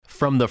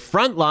from the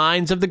front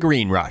lines of the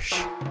green rush.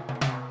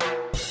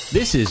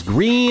 This is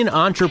Green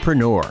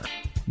Entrepreneur,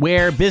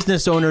 where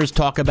business owners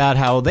talk about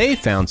how they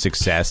found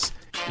success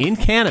in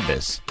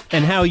cannabis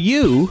and how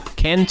you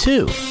can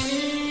too.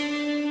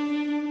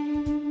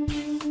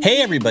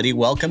 Hey everybody,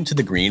 welcome to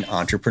the Green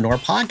Entrepreneur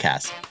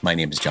Podcast. My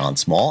name is John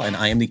Small and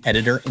I am the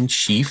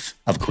editor-in-chief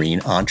of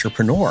Green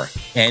Entrepreneur.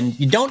 And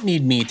you don't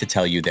need me to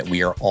tell you that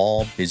we are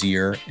all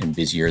busier and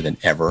busier than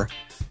ever.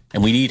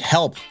 And we need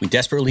help. We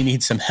desperately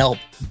need some help.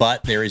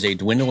 But there is a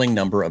dwindling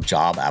number of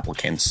job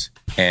applicants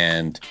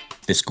and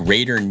this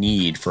greater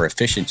need for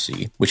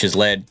efficiency, which has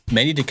led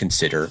many to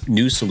consider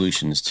new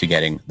solutions to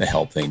getting the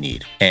help they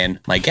need. And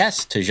my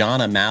guest,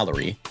 Tajana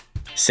Mallory,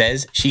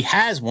 says she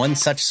has one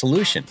such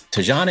solution.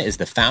 Tajana is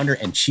the founder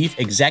and chief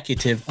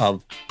executive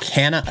of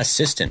Canna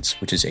Assistance,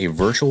 which is a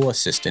virtual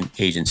assistant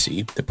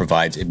agency that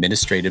provides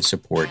administrative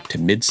support to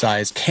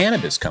mid-sized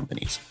cannabis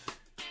companies,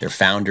 their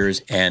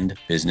founders and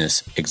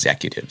business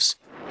executives.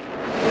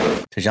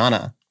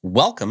 Tajana,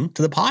 welcome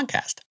to the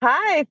podcast.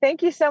 Hi,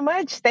 thank you so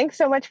much. Thanks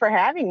so much for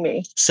having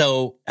me.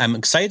 So I'm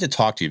excited to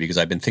talk to you because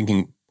I've been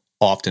thinking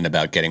often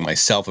about getting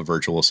myself a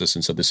virtual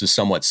assistant. So this is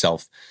somewhat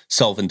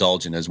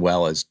self-indulgent as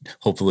well as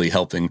hopefully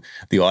helping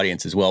the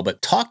audience as well.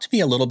 But talk to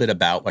me a little bit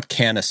about what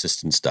Canna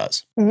Assistance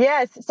does.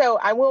 Yes. So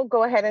I will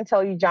go ahead and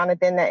tell you,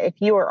 Jonathan, that if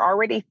you are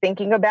already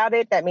thinking about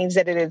it, that means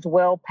that it is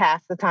well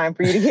past the time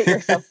for you to get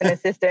yourself an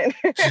assistant.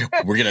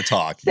 We're going to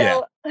talk.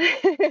 So,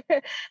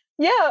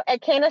 yeah,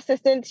 at Canna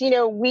Assistance,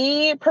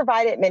 we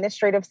provide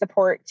administrative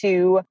support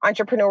to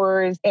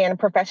entrepreneurs and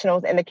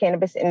professionals in the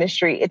cannabis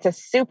industry. It's a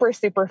super,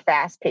 super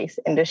fast-paced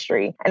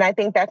industry. And I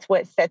think that's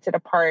what sets it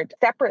apart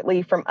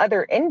separately from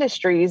other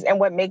industries and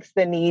what makes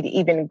the need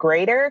even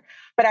greater.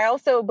 But I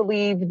also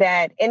believe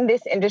that in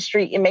this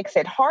industry, it makes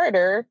it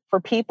harder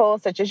for people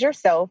such as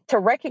yourself to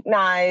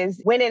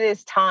recognize when it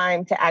is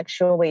time to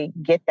actually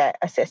get that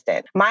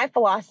assistant. My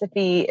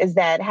philosophy is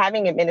that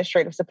having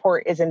administrative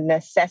support is a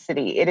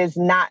necessity. It is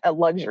not a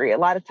luxury. A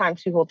lot of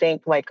times people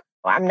think like,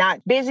 I'm not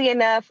busy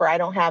enough or I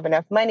don't have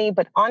enough money.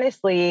 But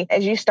honestly,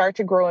 as you start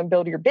to grow and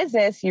build your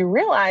business, you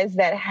realize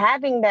that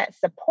having that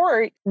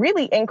support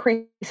really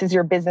increases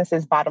your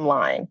business's bottom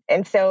line.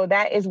 And so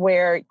that is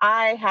where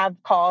I have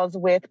calls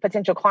with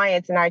potential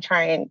clients and I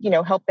try and,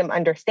 help them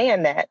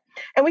understand that.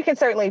 And we can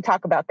certainly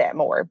talk about that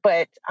more,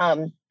 but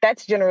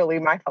that's generally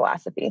my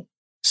philosophy.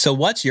 So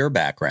what's your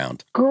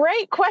background?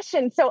 Great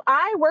question. So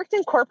I worked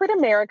in corporate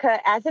America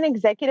as an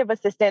executive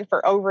assistant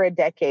for over a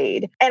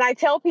decade. And I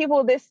tell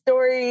people this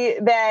story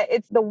that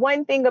it's the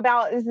one thing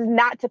about this is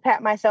not to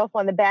pat myself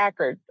on the back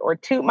or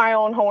toot my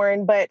own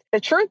horn. But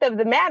the truth of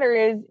the matter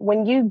is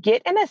when you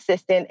get an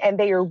assistant and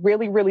they are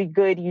really, really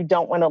good, you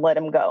don't want to let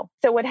them go.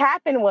 So what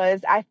happened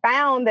was I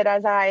found that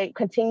as I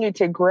continued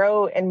to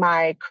grow in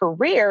my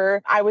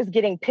career, I was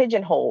getting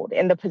pigeonholed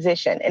in the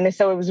position. And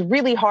so it was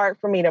really hard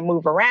for me to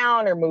move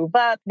around or move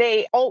up.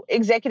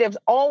 Executives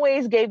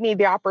always gave me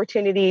the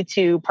opportunity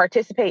to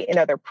participate in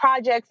other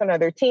projects on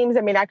other teams.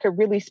 I mean, I could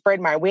really spread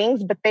my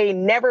wings, but they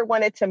never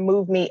wanted to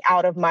move me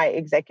out of my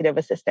executive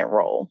assistant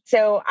role.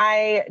 So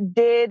I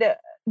did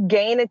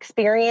gain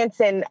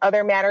experience in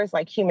other matters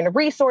like human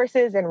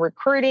resources and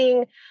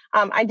recruiting.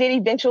 I did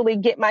eventually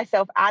get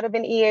myself out of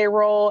an EA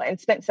role and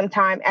spent some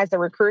time as a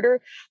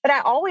recruiter, but I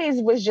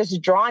always was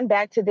just drawn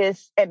back to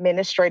this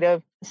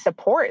administrative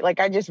support. Like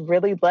I just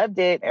really loved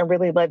it and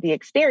really loved the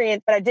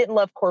experience, but I didn't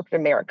love corporate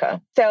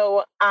America.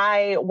 So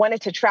I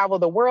wanted to travel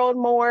the world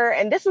more.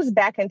 And this was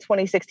back in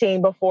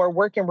 2016 before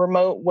working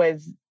remote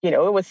was,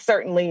 it was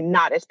certainly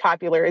not as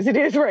popular as it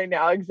is right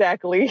now.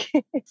 Exactly.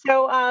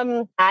 So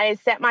I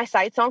set my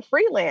sights on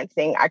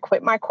freelancing. I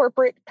quit my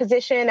corporate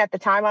position. At the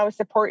time I was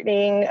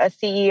supporting a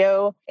CEO.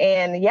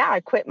 And I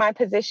quit my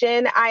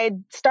position. I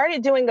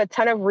started doing a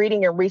ton of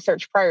reading and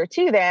research prior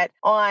to that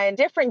on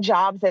different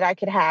jobs that I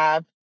could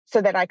have so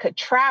that I could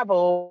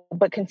travel,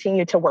 but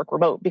continue to work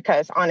remote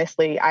because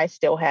honestly, I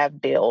still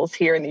have bills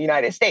here in the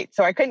United States.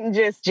 So I couldn't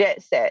just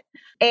jet set.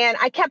 And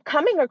I kept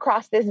coming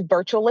across this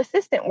virtual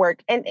assistant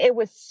work and it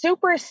was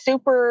super,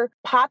 super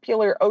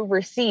popular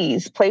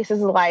overseas,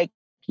 places like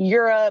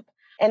Europe,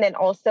 and then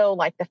also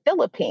like the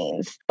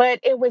Philippines.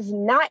 But it was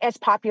not as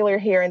popular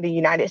here in the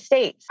United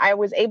States. I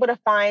was able to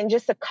find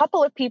just a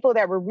couple of people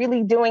that were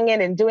really doing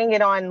it and doing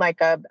it on like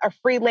a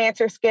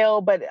freelancer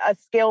scale, but a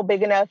scale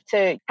big enough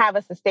to have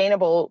a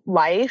sustainable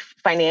life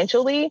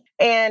financially.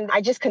 And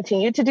I just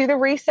continued to do the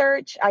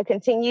research. I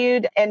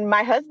continued, and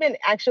my husband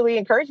actually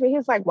encouraged me. He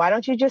was like, why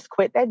don't you just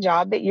quit that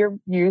job that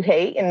you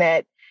hate and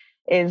that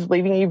is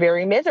leaving you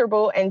very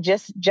miserable and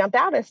just jump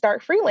out and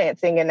start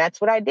freelancing. And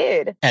that's what I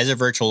did. As a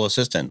virtual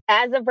assistant?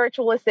 As a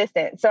virtual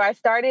assistant. So I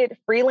started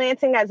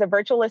freelancing as a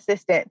virtual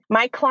assistant.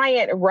 My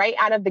client right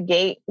out of the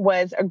gate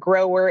was a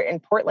grower in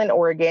Portland,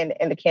 Oregon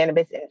in the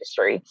cannabis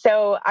industry.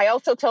 So I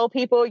also told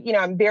people,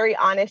 I'm very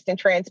honest and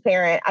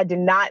transparent. I did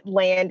not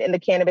land in the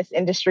cannabis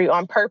industry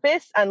on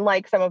purpose,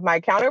 unlike some of my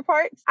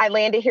counterparts. I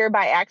landed here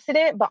by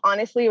accident, but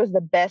honestly, it was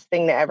the best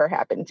thing that ever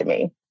happened to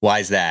me. Why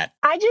is that?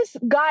 I just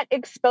got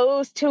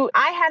exposed to,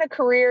 I had a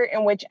career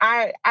in which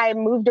I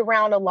moved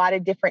around a lot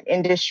of different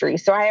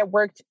industries. So I had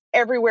worked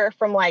everywhere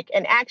from like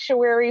an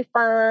actuary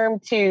firm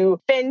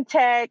to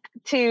fintech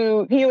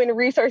to human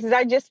resources.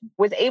 I just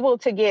was able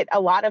to get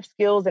a lot of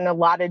skills in a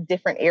lot of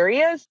different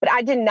areas, but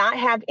I did not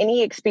have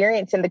any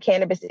experience in the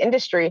cannabis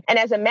industry. And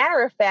as a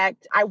matter of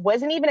fact, I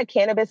wasn't even a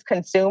cannabis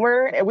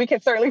consumer. And we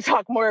can certainly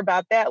talk more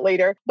about that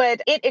later,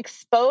 but it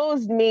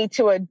exposed me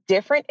to a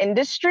different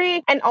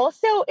industry. And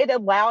also it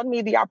allowed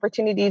me the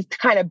opportunity to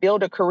kind of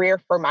build a career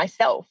for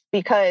myself.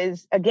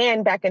 Because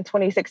again, back in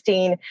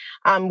 2016,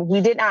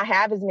 we did not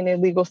have as many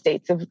legal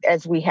states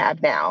as we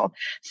have now.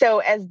 So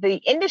as the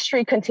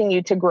industry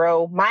continued to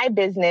grow, my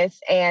business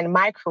and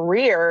my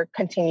career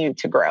continued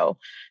to grow.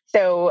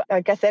 So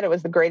like I said, it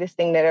was the greatest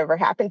thing that ever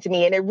happened to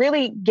me. And it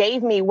really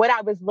gave me what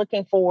I was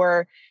looking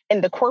for in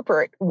the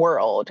corporate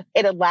world.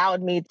 It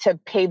allowed me to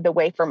pave the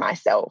way for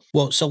myself.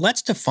 Well, so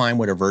let's define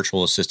what a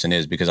virtual assistant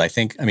is, because I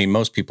mean,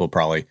 most people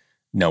probably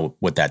know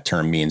what that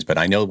term means, but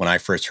I know when I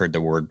first heard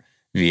the word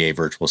VA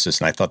virtual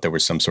assistant, I thought there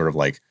was some sort of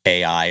like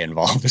AI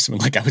involved or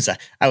something. Like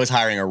I was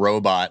hiring a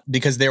robot,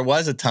 because there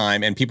was a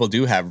time, and people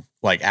do have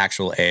like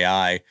actual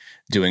AI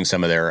doing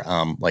some of their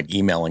like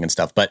emailing and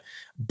stuff. But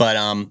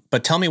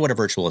tell me what a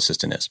virtual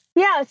assistant is.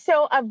 Yeah,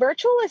 so a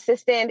virtual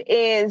assistant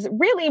is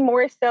really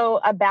more so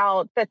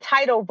about, the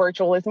title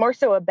virtual is more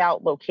so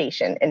about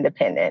location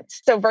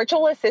independence. So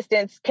virtual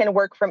assistants can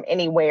work from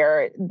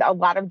anywhere. A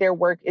lot of their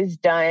work is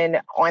done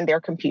on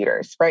their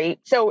computers, right?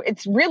 So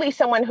it's really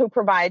someone who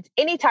provides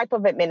any type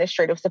of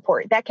administrative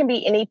support. That can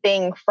be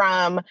anything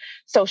from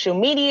social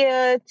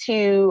media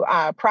to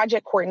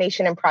project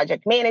coordination and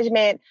project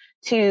management,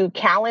 to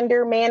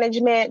calendar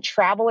management,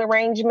 travel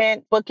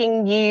arrangement,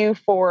 booking you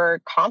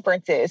for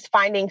conferences,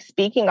 finding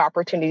speaking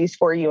opportunities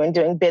for you, and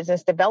doing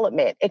business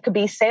development. It could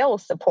be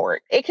sales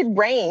support. It could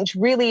range,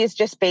 really is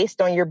just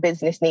based on your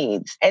business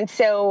needs. And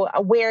so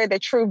where the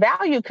true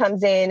value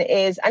comes in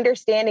is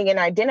understanding and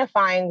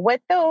identifying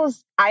what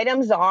those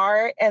items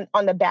are and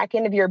on the back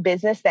end of your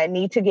business that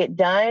need to get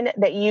done,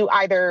 that you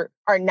either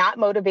are not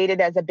motivated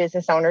as a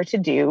business owner to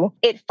do.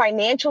 It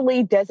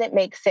financially doesn't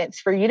make sense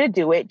for you to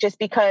do it just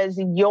because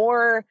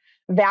your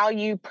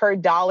value per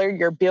dollar,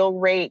 your bill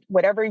rate,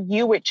 whatever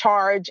you would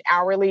charge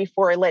hourly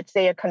for, let's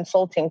say, a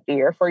consulting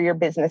fee or for your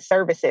business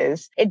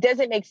services, it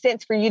doesn't make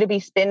sense for you to be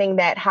spending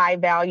that high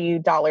value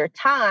dollar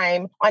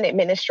time on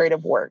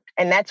administrative work.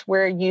 And that's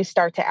where you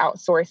start to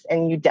outsource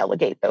and you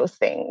delegate those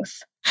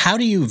things. How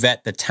do you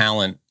vet the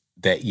talent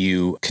that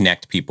you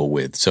connect people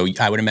with? So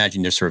I would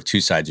imagine there's sort of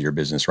two sides of your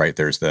business, right?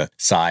 There's the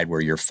side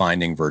where you're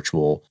finding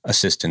virtual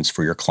assistants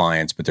for your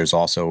clients, but there's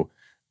also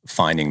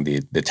finding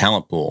the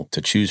talent pool to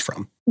choose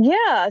from.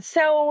 Yeah,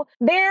 so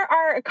there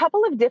are a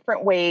couple of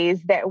different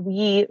ways that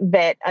we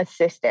vet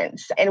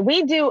assistants, and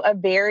we do a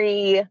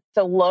very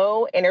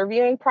slow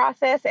interviewing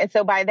process. And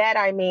so by that,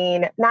 I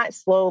mean, not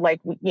slow, like,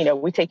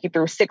 we take you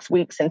through 6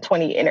 weeks and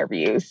 20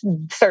 interviews,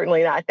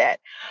 certainly not that.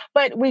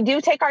 But we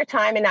do take our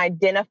time in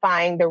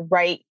identifying the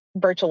right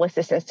virtual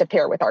assistants to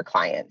pair with our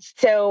clients.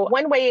 So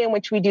one way in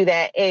which we do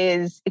that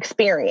is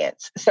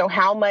experience. So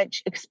how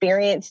much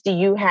experience do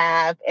you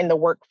have in the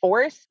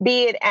workforce,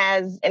 be it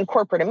as in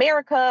corporate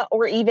America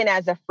or even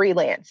as a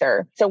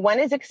freelancer? So one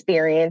is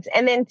experience.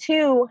 And then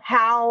two,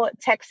 how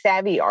tech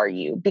savvy are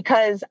you?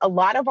 Because a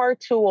lot of our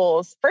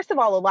tools, first of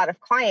all, a lot of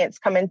clients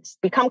come and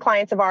become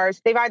clients of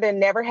ours. They've either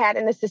never had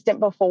an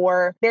assistant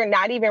before. They're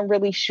not even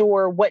really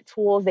sure what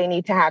tools they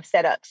need to have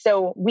set up.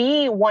 So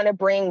we want to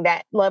bring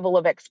that level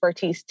of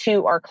expertise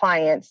to our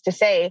clients to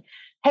say,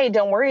 hey,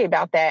 don't worry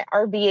about that.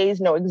 Our VAs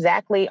know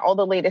exactly all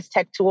the latest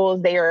tech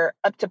tools. They are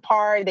up to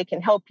par. They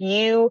can help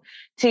you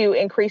to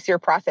increase your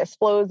process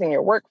flows and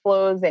your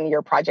workflows and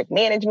your project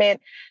management.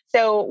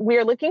 So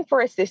we're looking for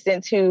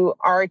assistants who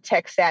are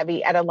tech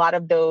savvy at a lot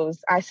of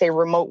those, I say,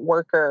 remote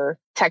worker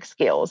tech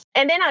skills.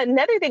 And then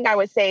another thing I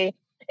would say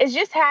is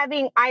just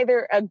having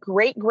either a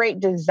great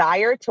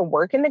desire to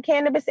work in the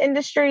cannabis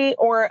industry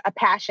or a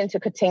passion to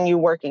continue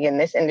working in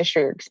this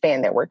industry or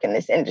expand their work in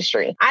this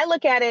industry. I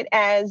look at it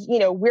as,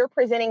 we're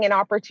presenting an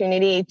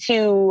opportunity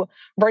to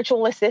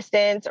virtual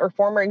assistants or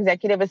former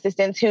executive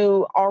assistants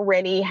who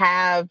already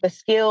have the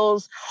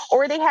skills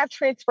or they have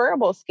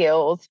transferable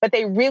skills, but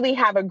they really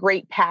have a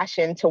great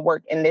passion to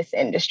work in this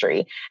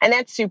industry. And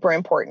that's super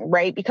important,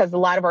 right? Because a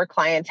lot of our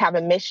clients have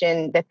a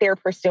mission that they're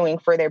pursuing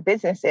for their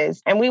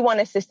businesses, and we want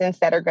assistants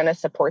that are going to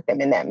support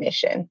them in that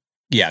mission.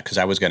 Yeah, because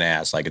I was going to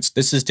ask,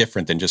 this is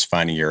different than just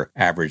finding your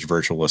average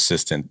virtual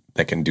assistant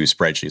that can do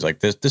spreadsheets. Like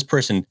this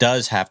person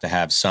does have to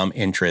have some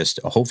interest,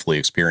 hopefully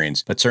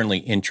experience, but certainly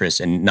interest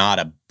and not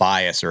a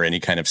bias or any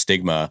kind of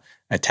stigma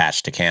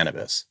attached to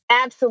cannabis.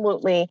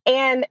 Absolutely.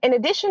 And in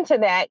addition to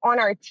that, on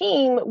our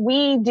team,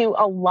 we do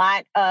a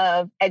lot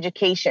of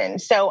education.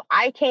 So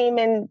I came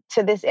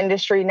into this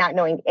industry not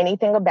knowing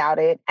anything about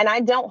it, and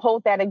I don't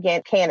hold that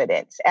against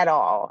candidates at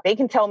all. They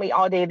can tell me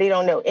all day they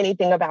don't know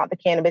anything about the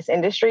cannabis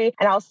industry,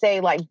 and I'll say,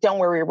 don't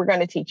worry, we're going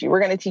to teach you.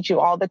 We're going to teach you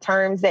all the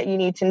terms that you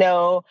need to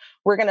know.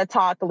 We're going to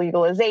talk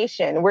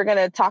legalization. We're going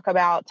to talk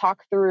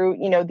through,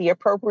 the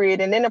appropriate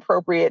and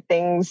inappropriate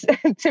things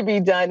to be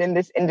done in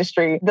this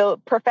industry. The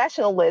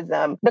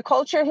professionalism, the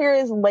culture here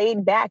is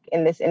laid back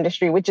in this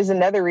industry, which is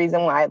another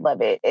reason why I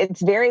love it.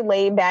 It's very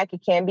laid back.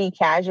 It can be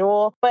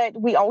casual, but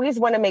we always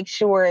want to make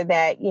sure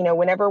that,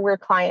 whenever we're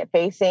client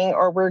facing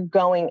or we're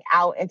going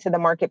out into the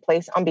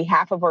marketplace on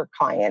behalf of our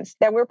clients,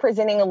 that we're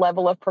presenting a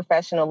level of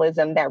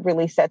professionalism that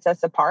really sets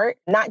us apart,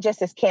 not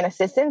just as CAN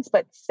assistants,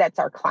 but sets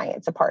our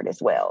clients apart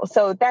as well.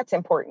 So that's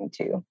important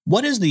too.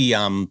 What is the,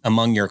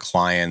 among your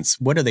clients,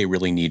 what do they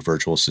really need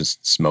virtual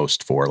assistants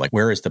most for? Like,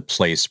 where is the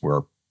place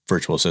where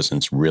virtual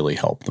assistants really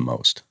help the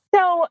most?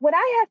 So what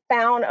I have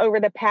found over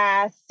the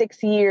past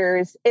 6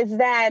 years is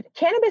that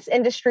cannabis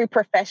industry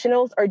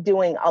professionals are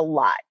doing a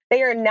lot.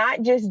 They are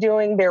not just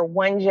doing their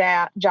one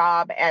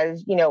job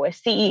as, a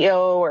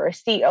CEO or a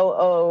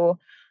COO.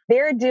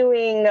 They're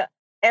doing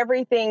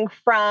everything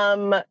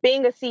from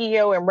being a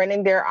CEO and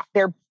running their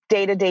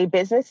day-to-day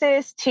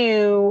businesses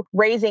to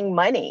raising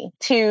money,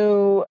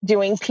 to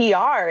doing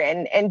PR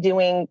and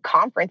doing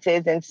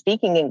conferences and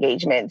speaking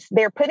engagements.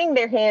 They're putting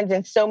their hands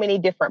in so many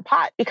different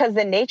pots because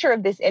the nature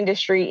of this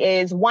industry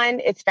is,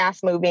 one, it's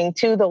fast moving,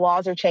 two, the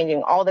laws are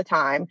changing all the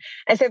time.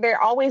 And so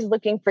they're always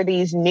looking for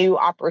these new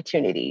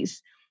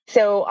opportunities.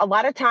 So a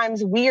lot of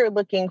times we are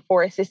looking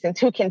for assistants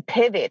who can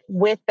pivot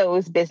with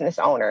those business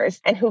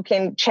owners and who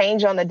can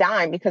change on the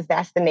dime because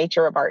that's the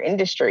nature of our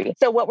industry.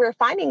 So what we're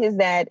finding is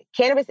that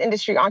cannabis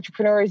industry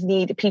entrepreneurs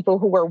need people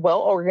who are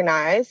well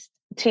organized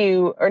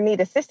need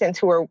assistants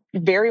who are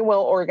very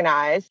well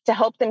organized to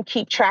help them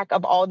keep track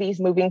of all these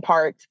moving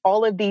parts,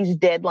 all of these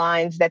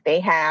deadlines that they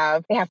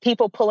have. They have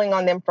people pulling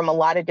on them from a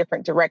lot of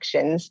different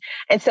directions.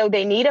 And so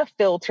they need a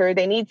filter.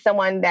 They need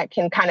someone that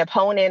can kind of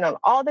hone in on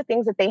all the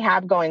things that they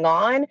have going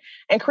on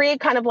and create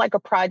kind of like a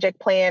project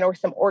plan or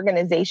some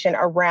organization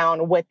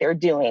around what they're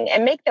doing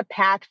and make the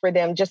path for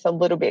them just a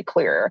little bit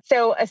clearer.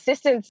 So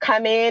assistants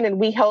come in and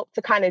we help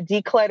to kind of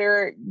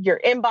declutter your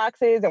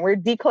inboxes, and we're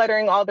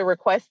decluttering all the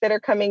requests that are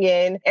coming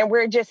in. And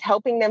we're just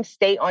helping them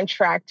stay on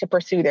track to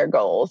pursue their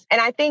goals.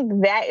 And I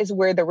think that is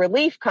where the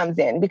relief comes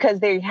in because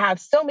they have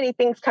so many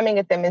things coming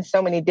at them in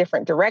so many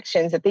different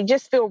directions that they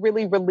just feel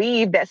really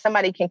relieved that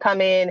somebody can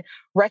come in,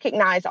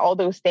 recognize all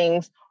those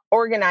things,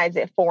 organize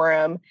it for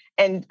them,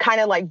 and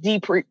kind of like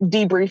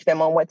debrief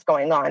them on what's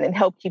going on and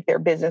help keep their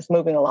business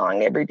moving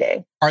along every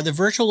day. Are the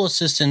virtual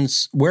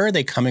assistants, where are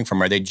they coming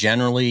from? Are they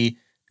generally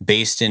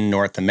based in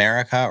North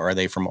America, or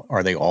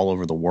are they all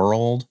over the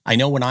world? I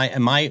know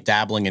am I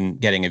dabbling in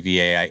getting a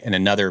VA in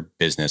another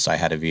business? I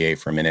had a VA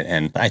for a minute,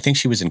 and I think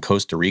she was in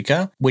Costa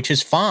Rica, which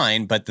is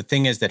fine. But the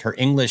thing is that her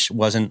English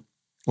wasn't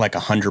like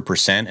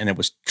 100%. And it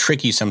was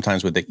tricky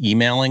sometimes with the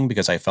emailing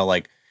because I felt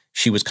like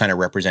she was kind of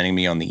representing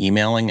me on the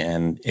emailing,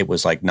 and it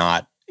was like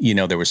not,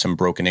 there was some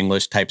broken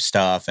English type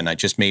stuff. And it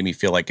just made me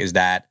feel like,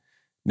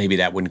 maybe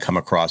that wouldn't come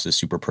across as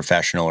super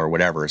professional or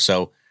whatever.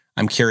 So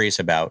I'm curious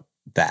about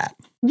that.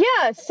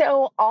 Yeah,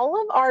 so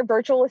all of our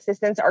virtual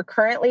assistants are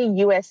currently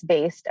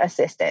US-based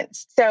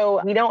assistants. So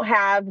we don't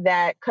have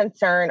that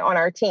concern on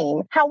our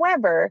team.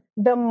 However,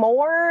 the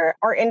more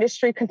our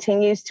industry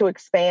continues to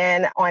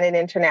expand on an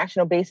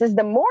international basis,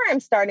 the more I'm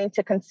starting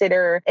to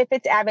consider if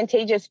it's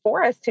advantageous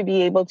for us to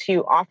be able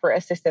to offer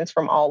assistance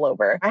from all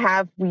over.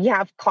 We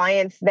have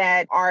clients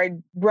that are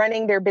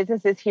running their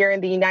businesses here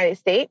in the United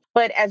States,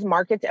 but as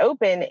markets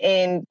open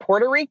in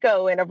Puerto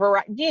Rico and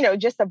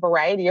just a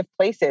variety of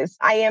places,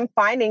 I am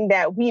finding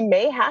that we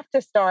may have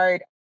to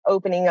start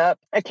opening up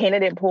a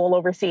candidate pool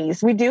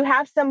overseas. We do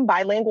have some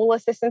bilingual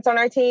assistants on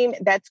our team.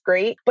 That's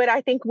great. But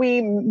I think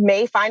we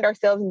may find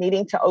ourselves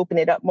needing to open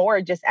it up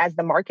more just as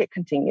the market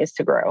continues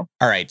to grow.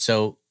 All right.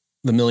 So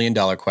the $1 million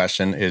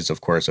question is,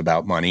 of course,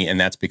 about money. And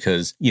that's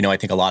because, I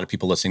think a lot of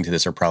people listening to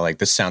this are probably like,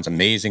 this sounds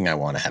amazing. I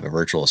want to have a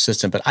virtual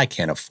assistant, but I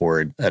can't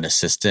afford an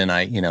assistant.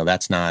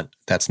 That's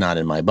not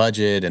in my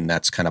budget. And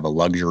that's kind of a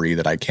luxury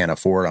that I can't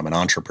afford. I'm an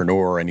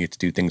entrepreneur. I need to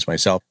do things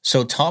myself.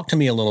 So talk to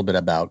me a little bit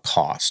about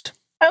cost.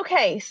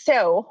 Okay,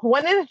 so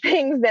one of the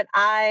things that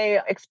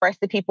I express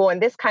to people, and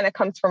this kind of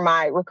comes from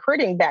my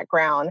recruiting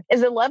background,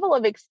 is the level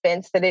of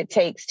expense that it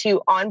takes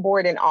to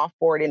onboard and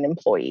offboard an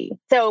employee.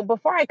 So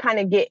before I kind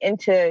of get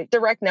into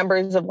direct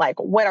numbers of like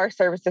what our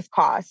services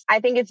cost, I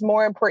think it's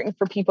more important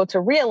for people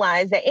to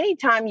realize that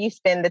anytime you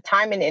spend the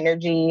time and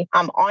energy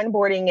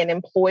onboarding an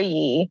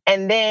employee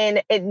and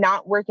then it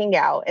not working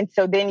out, and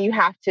so then you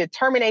have to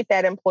terminate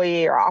that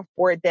employee or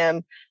offboard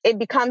them, it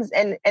becomes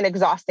an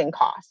exhausting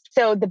cost.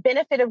 So the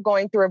benefit of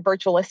going through a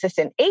virtual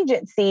assistant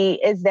agency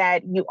is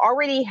that you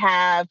already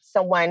have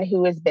someone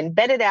who has been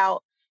vetted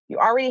out. You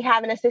already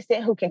have an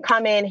assistant who can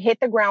come in, hit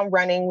the ground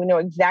running. We know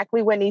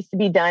exactly what needs to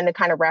be done to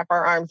kind of wrap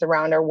our arms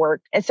around our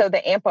work. And so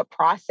the AMP up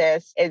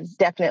process is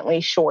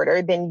definitely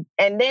shorter. And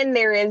then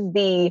there is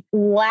the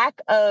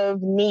lack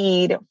of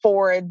need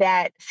for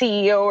that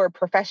CEO or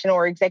professional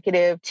or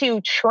executive to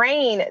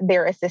train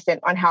their assistant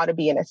on how to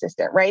be an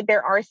assistant, right?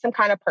 There are some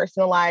kind of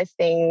personalized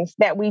things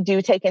that we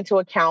do take into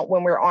account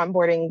when we're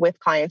onboarding with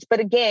clients. But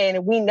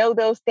again, we know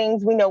those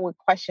things, we know what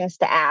questions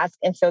to ask.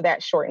 And so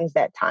that shortens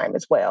that time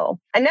as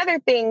well. Another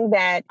thing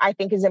that I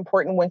think is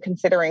important when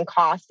considering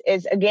cost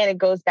is, again, it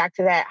goes back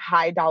to that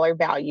high dollar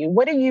value.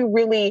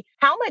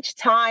 How much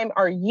time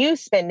are you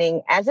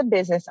spending as a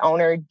business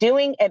owner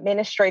doing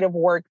administrative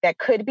work that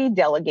could be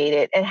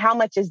delegated? And how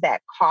much is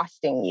that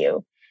costing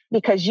you?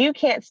 Because you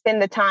can't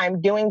spend the time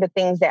doing the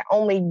things that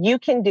only you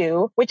can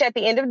do, which at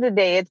the end of the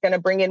day, it's going to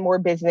bring in more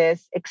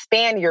business,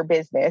 expand your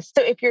business.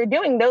 So if you're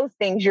doing those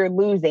things, you're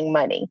losing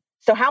money.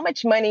 So how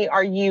much money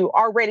are you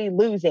already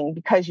losing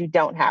because you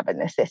don't have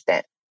an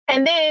assistant?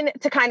 And then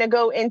to kind of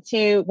go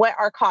into what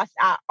our costs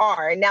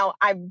are. Now,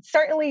 I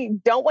certainly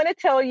don't want to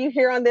tell you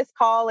here on this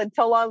call and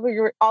tell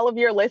all of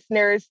your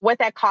listeners what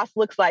that cost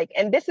looks like.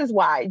 And this is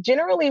why.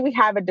 Generally, we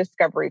have a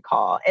discovery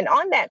call. And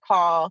on that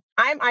call,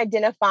 I'm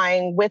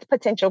identifying with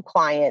potential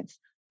clients,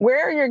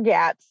 where are your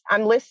gaps?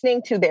 I'm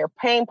listening to their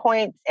pain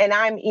points, and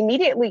I'm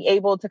immediately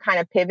able to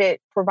kind of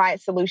pivot, provide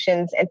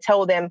solutions, and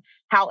tell them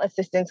how our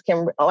assistants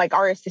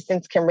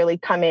can really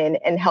come in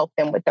and help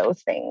them with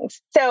those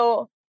things.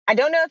 So I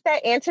don't know if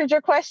that answered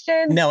your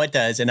question. No, it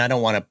does. And if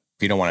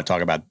you don't want to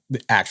talk about the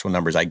actual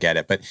numbers, I get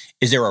it. But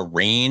is there a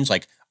range?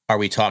 Like, are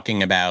we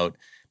talking about,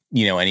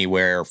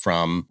 anywhere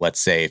from, let's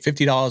say,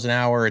 $50 an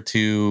hour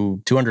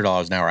to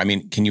 $200 an hour? I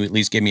mean, can you at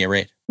least give me a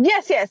rate?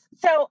 Yes.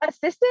 So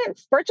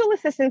virtual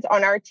assistants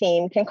on our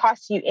team can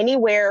cost you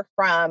anywhere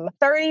from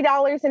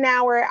 $30 an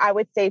hour, I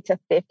would say, to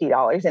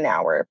 $50 an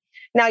hour.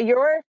 Now,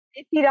 your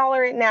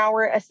 $50 an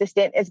hour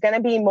assistant is going to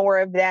be more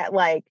of that,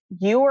 like,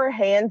 you are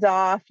hands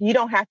off. You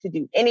don't have to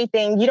do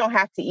anything. You don't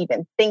have to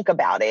even think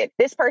about it.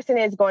 This person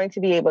is going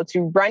to be able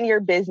to run your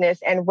business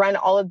and run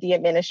all of the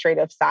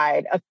administrative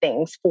side of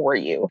things for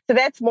you. So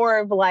that's more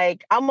of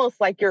like,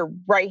 almost like your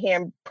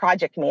right-hand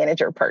project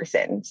manager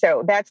person.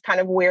 So that's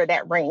kind of where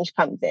that range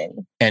comes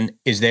in. And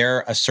is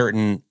there a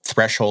certain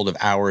threshold of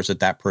hours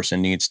that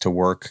person needs to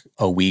work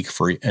a week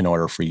in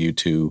order for you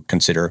to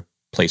consider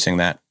placing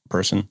that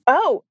person?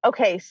 Oh,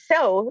 okay.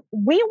 So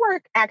we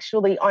work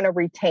actually on a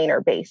retainer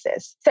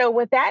basis. So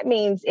what that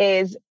means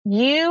is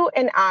you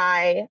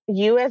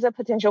as a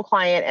potential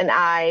client and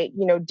I,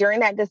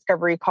 during that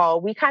discovery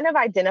call, we kind of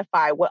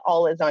identify what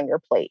all is on your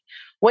plate.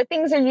 What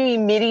things are you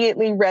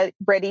immediately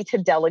ready to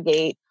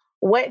delegate?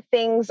 What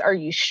things are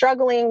you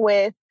struggling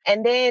with?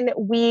 And then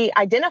we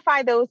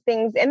identify those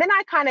things. And then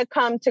I kind of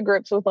come to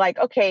grips with like,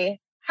 okay,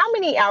 how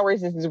many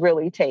hours does this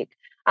really take?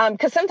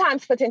 Because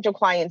sometimes potential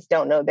clients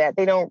don't know that.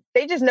 They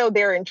just know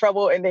they're in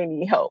trouble and they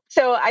need help.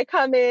 So I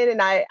come in and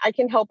I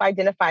can help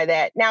identify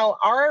that. Now,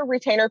 our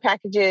retainer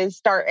packages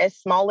start as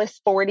small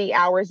as 40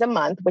 hours a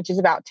month, which is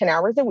about 10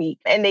 hours a week,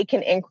 and they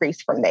can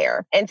increase from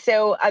there. And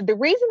so the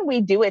reason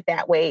we do it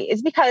that way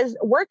is because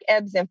work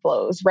ebbs and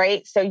flows,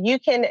 right? So you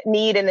can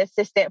need an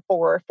assistant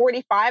for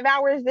 45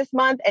 hours this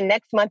month, and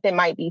next month it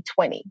might be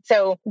 20.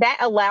 So that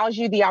allows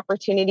you the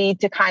opportunity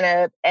to kind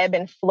of ebb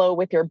and flow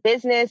with your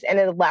business, and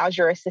it allows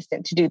your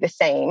assistant to do the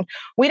same.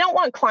 We don't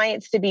want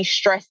clients to be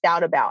stressed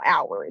out about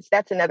hours.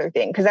 That's another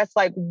thing, because that's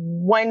like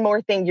one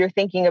more thing you're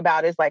thinking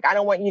about is like, I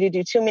don't want you to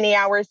do too many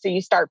hours. So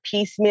you start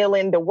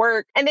piecemealing the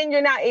work and then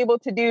you're not able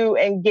to do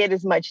and get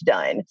as much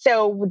done.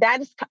 So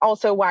that is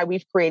also why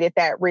we've created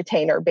that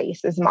retainer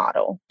basis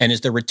model. And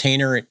is the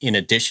retainer in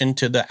addition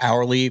to the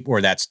hourly,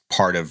 or that's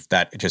part of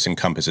that? It just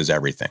encompasses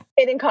everything?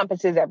 It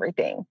encompasses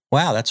everything.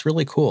 Wow, that's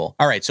really cool.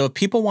 All right. So if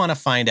people want to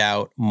find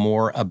out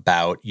more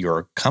about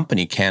your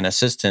company, Can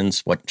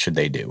Assistants, what should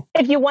they do?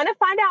 If you want to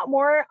find out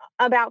more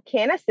about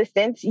Can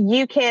Assistants,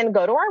 you can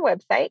go to our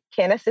website,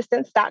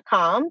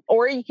 canassistants.com,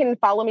 or you can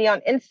follow me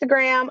on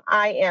Instagram.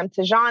 I am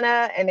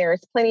Tajana, and there is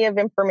plenty of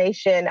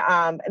information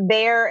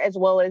there, as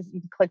well as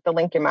you can click the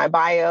link in my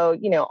bio,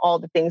 all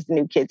the things the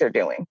new kids are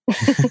doing.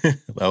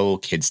 Oh,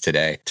 kids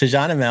today.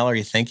 Tajana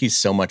Mallory, thank you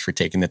so much for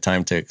taking the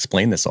time to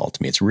explain this all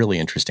to me. It's really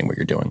interesting what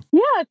you're doing.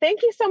 Yeah,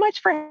 thank you so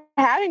much for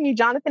having me,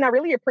 Jonathan. I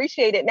really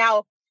appreciate it.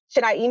 Now,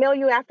 should I email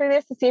you after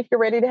this to see if you're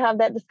ready to have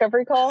that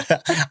discovery call?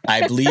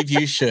 I believe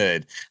you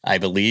should.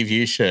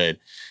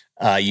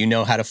 You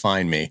know how to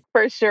find me.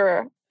 For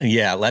sure.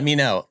 Yeah, let me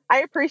know. I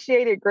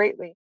appreciate it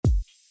greatly.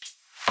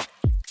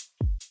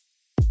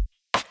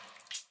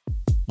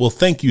 Well,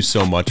 thank you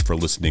so much for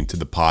listening to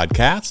the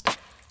podcast.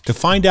 To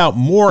find out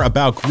more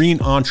about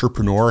Green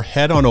Entrepreneur,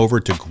 head on over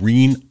to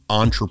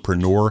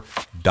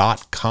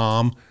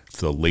greenentrepreneur.com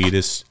for the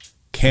latest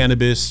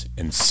cannabis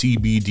and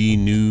CBD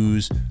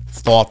news,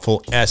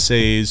 thoughtful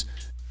essays,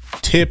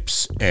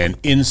 tips, and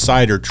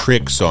insider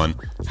tricks on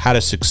how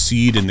to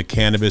succeed in the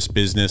cannabis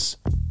business,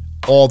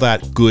 all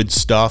that good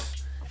stuff.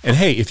 And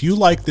hey, if you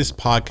like this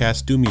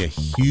podcast, do me a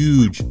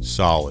huge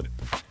solid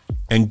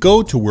and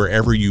go to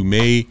wherever you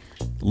may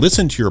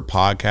listen to your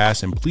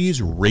podcast and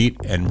please rate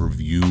and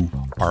review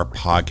our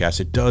podcast.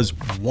 It does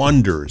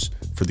wonders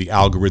for the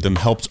algorithm,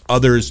 helps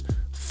others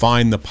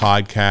find the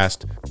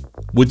podcast.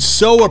 Would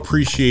so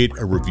appreciate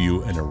a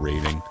review and a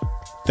rating.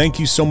 Thank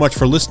you so much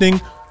for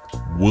listening.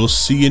 We'll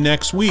see you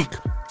next week.